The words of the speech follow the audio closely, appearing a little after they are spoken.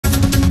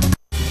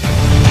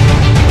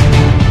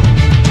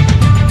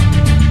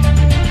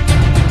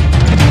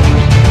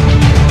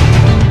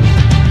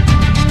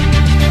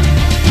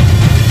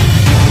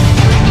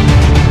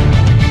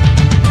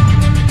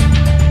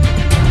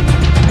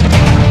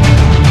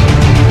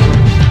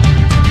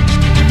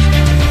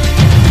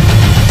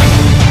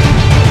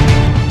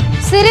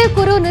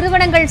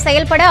நிறுவனங்கள்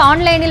செயல்பட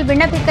ஆன்லைனில்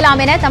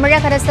விண்ணப்பிக்கலாம் என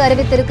தமிழக அரசு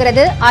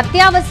அறிவித்திருக்கிறது.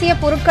 அத்தியாவசிய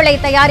பொருட்களை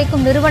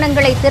தயாரிக்கும்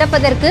நிறுவனங்களை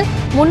திறப்பதற்கு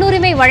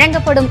முன்னுரிமை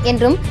வழங்கப்படும்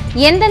என்றும்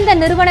எந்தெந்த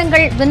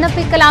நிறுவனங்கள்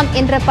விண்ணப்பிக்கலாம்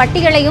என்ற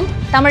பட்டியலையும்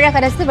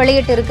தமிழக அரசு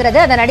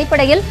வெளியிட்டிருக்கிறது. அதன்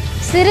அடிப்படையில்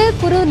சிறு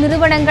குறு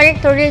நிறுவனங்கள்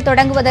தொழில்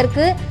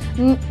தொடங்குவதற்கு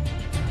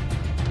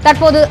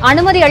தற்போது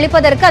அனுமதி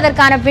அளிப்பதற்கு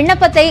அதற்கான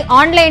விண்ணப்பத்தை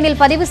ஆன்லைனில்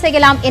பதிவு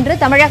செய்யலாம் என்று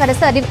தமிழக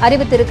அரசு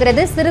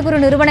அறிவித்திருக்கிறது. சிறு குறு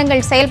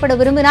நிறுவனங்கள் செயல்பட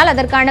விரும்பினால்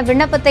அதற்கான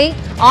விண்ணப்பத்தை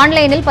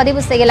ஆன்லைனில்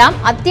பதிவு செய்யலாம்.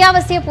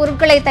 அத்தியாவசிய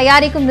பொருட்களை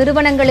தயாரிக்கும்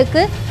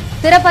நிறுவனங்களுக்கு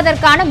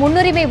திறப்பதற்கான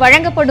முன்னுரிமை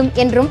வழங்கப்படும்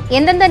என்றும்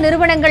எந்தெந்த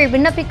நிறுவனங்கள்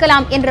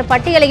விண்ணப்பிக்கலாம் என்ற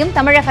பட்டியலையும்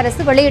தமிழக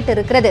அரசு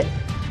வெளியிட்டிருக்கிறது.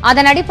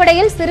 அதன்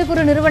அடிப்படையில் சிறு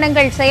குறு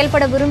நிறுவனங்கள்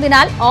செயல்பட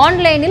விரும்பினால்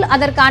ஆன்லைனில்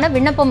அதற்கான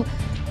விண்ணப்பம்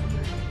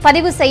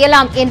பதிவு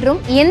செய்யலாம் என்றும்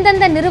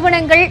எந்தெந்த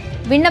நிறுவனங்கள்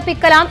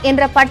விண்ணப்பிக்கலாம்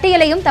என்ற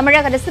பட்டியலையும்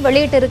தமிழக அரசு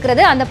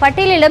வெளியிட்டிருக்கிறது. அந்த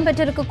பட்டியலில்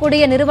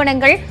இடம்பெற்றிருக்கக்கூடிய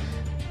நிறுவனங்கள்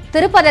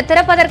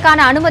திறப்பதற்கான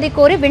அனுமதி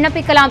கோரி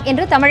விண்ணப்பிக்கலாம்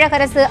என்று தமிழக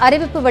அரசு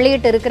அறிவிப்பு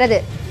வெளியிட்டிருக்கிறது.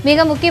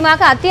 மிக முக்கியமாக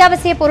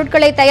அத்தியாவசிய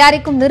பொருட்களை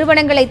தயாரிக்கும்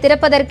நிறுவனங்களை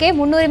திறப்பதற்கே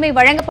முன்னுரிமை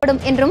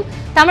வழங்கப்படும் என்றும்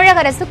தமிழக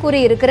அரசு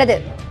கூறியிருக்கிறது.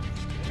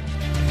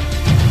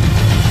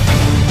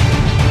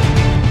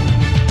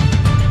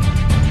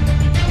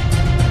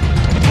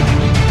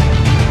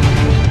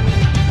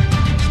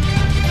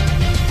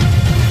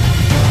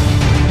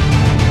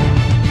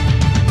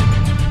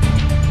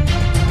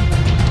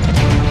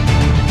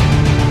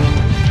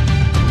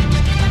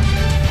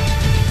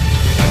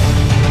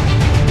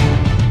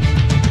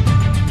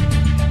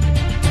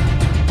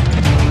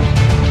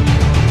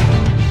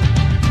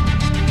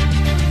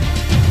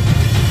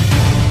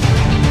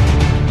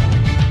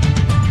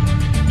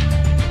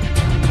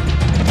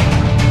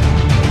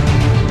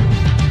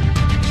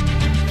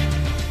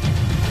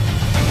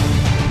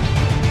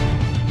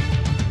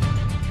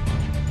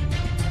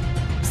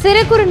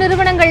 சிறு குறு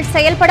நிறுவனங்கள்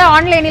செயல்பட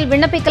ஆன்லைனில்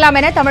விண்ணப்பிக்கலாம்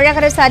என தமிழக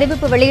அரசு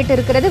அறிவிப்பு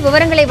வெளியிட்டிருக்கிறது.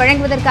 விவரங்களை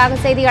வழங்குவதற்காக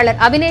செய்தியாளர்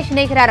அபினேஷ்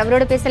இணைகிறார்.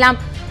 அவரோடு பேசலாம்.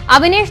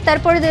 அபினேஷ்,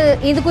 தற்பொழுது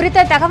இது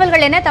குறித்த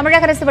தகவல்கள் என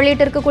தமிழக அரசு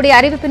வெளியிட்டிருக்கக்கூடிய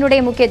அறிவிப்பினுடைய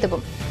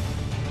முக்கியத்துவம்?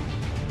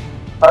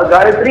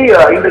 காயத்ரி,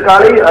 இன்று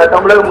காலை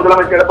தமிழக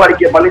முதலமைச்சர் எடப்பாடி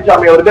கே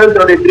பழனிசாமி அவர்கள்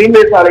தன்னுடைய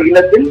கிரீன்வே சாலை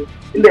இல்லத்தில்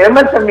இந்த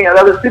MSME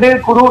அதாவது சிறு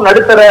குறு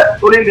நடுத்தர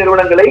தொழில்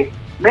நிறுவனங்களை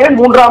மே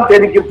 3ஆம்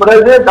தேதிக்கு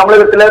பிறகு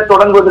தமிழகத்தில்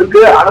தொடங்குவதற்கு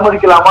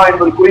அனுமதிக்கலாமா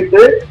என்பது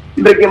குறித்து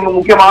இன்றைக்கு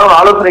முக்கியமான ஒரு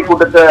ஆலோசனை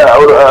கூட்டத்தை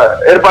அவர்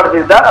ஏற்பாடு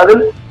செய்தார்.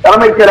 அதில்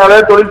தலைமைச்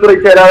செயலாளர், தொழில்துறை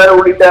செயலாளர்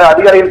உள்ளிட்ட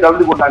அதிகாரிகள்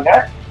கலந்து கொண்டாங்க.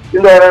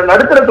 இந்த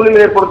நடுத்தர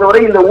தொழிலை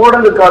பொறுத்தவரை இந்த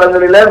ஊரடங்கு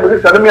காலங்களில மிக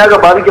கடுமையாக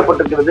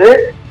பாதிக்கப்பட்டிருக்கிறது.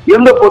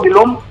 இருந்த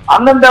போதிலும்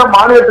அந்தந்த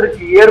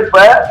மாநிலத்திற்கு ஏற்ப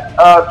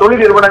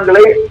தொழில்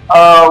நிறுவனங்களை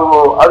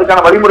அதுக்கான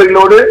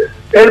வழிமுறைகளோடு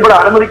செயல்பட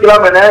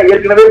அனுமதிக்கலாம் என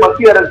ஏற்கனவே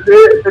மத்திய அரசு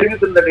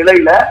தெரிவித்திருந்த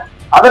நிலையில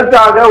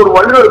அதற்காக ஒரு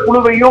வல்லுநர்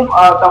குழுவையும்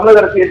தமிழக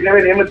அரசு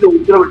ஏற்கனவே நியமித்து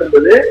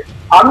உத்தரவிட்டிருந்தது.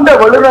 அந்த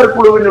வல்லுநர்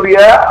குழுவினுடைய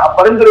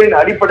பரிந்துரையின்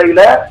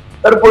அடிப்படையில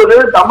தற்பொழுது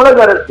தமிழக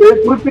அரசு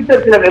குறிப்பிட்ட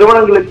சில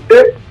நிறுவனங்களுக்கு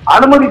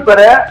அனுமதி பெற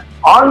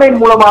ஆன்லைன்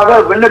மூலமாக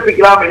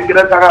விண்ணப்பிக்கலாம் என்கிற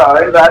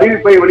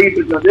அறிவிப்பை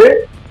வெளியிட்டிருக்கிறது.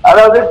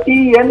 அதாவது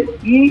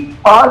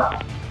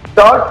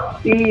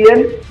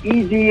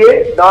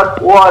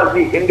tnpass.tnega.org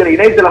என்கிற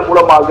இணையதளம்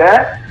மூலமாக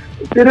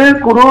சிறு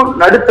குறு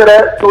நடுத்தர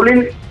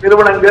தொழில்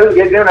நிறுவனங்கள்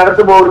ஏற்கனவே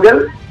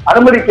நடத்துபவர்கள்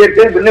அனுமதி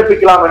கேட்டு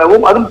விண்ணப்பிக்கலாம்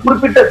எனவும், அதுவும்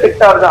குறிப்பிட்ட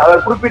செக்டார் தான்,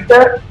 அதாவது குறிப்பிட்ட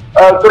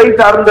துறை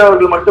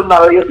சார்ந்தவர்கள்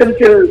மட்டும்தான்,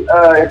 எசென்சியல்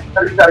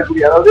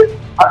இருக்கக்கூடிய, அதாவது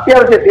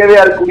அத்தியாவசிய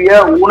தேவையா இருக்கக்கூடிய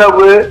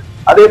உணவு,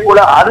 அதே போல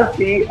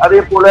அரிசி, அதே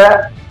போல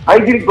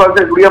ஹைஜீனிக்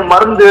இருக்கக்கூடிய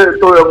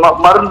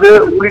மருந்து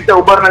உள்ளிட்ட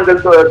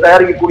உபகரணங்கள்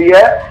தயாரிக்கக்கூடிய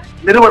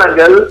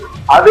நிறுவனங்கள்,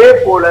 அதே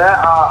போல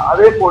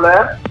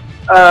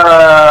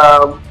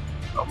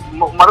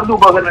மருந்து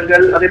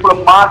உபகரணங்கள், அதே போல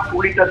மாஸ்க்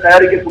உள்ளிட்ட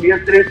தயாரிக்கக்கூடிய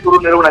சிறு குறு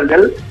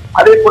நிறுவனங்கள்,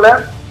 அதே போல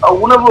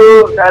உணவு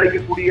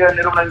தயாரிக்கக்கூடிய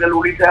நிறுவனங்கள்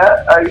உள்ளிட்ட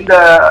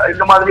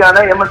இந்த மாதிரியான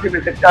MSME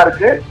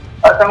செக்டாருக்கு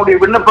தங்களுடைய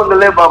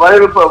விண்ணப்பங்களே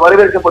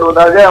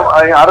வரவேற்கப்படுவதாக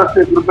அரசு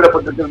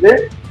குறிப்பிடப்பட்டிருக்கிறது.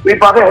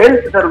 குறிப்பாக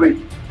ஹெல்த் சர்வீஸ்,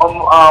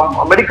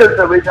 மெடிக்கல்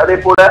சர்வீஸ், அதே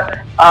போல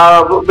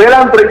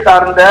வேளாண் துறை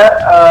சார்ந்த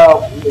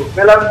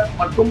வேளாண்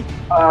மற்றும்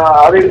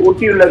அதை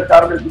ஒட்டியுள்ள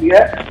சார்ந்திருக்கூடிய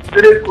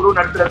சிறு குறு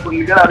நடுத்தர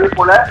தொழில்கள், அதே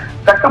போல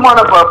கட்டுமான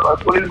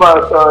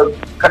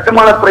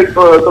துறை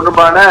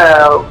தொடர்பான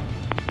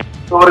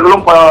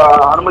அவர்களும்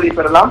அனுமதி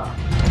பெறலாம்.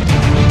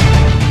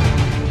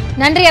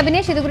 நன்றி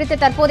அபினேஷ், இது குறித்த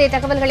தற்போதைய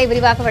தகவல்களை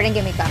விரிவாக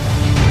வழங்கியமைக்காக.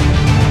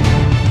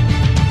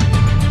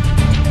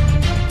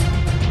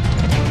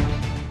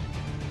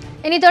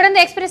 இனி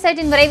தொடர்ந்து எக்ஸ்பிரஸ்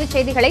சைட்டின் விரைவு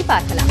செய்திகளை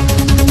பார்க்கலாம்.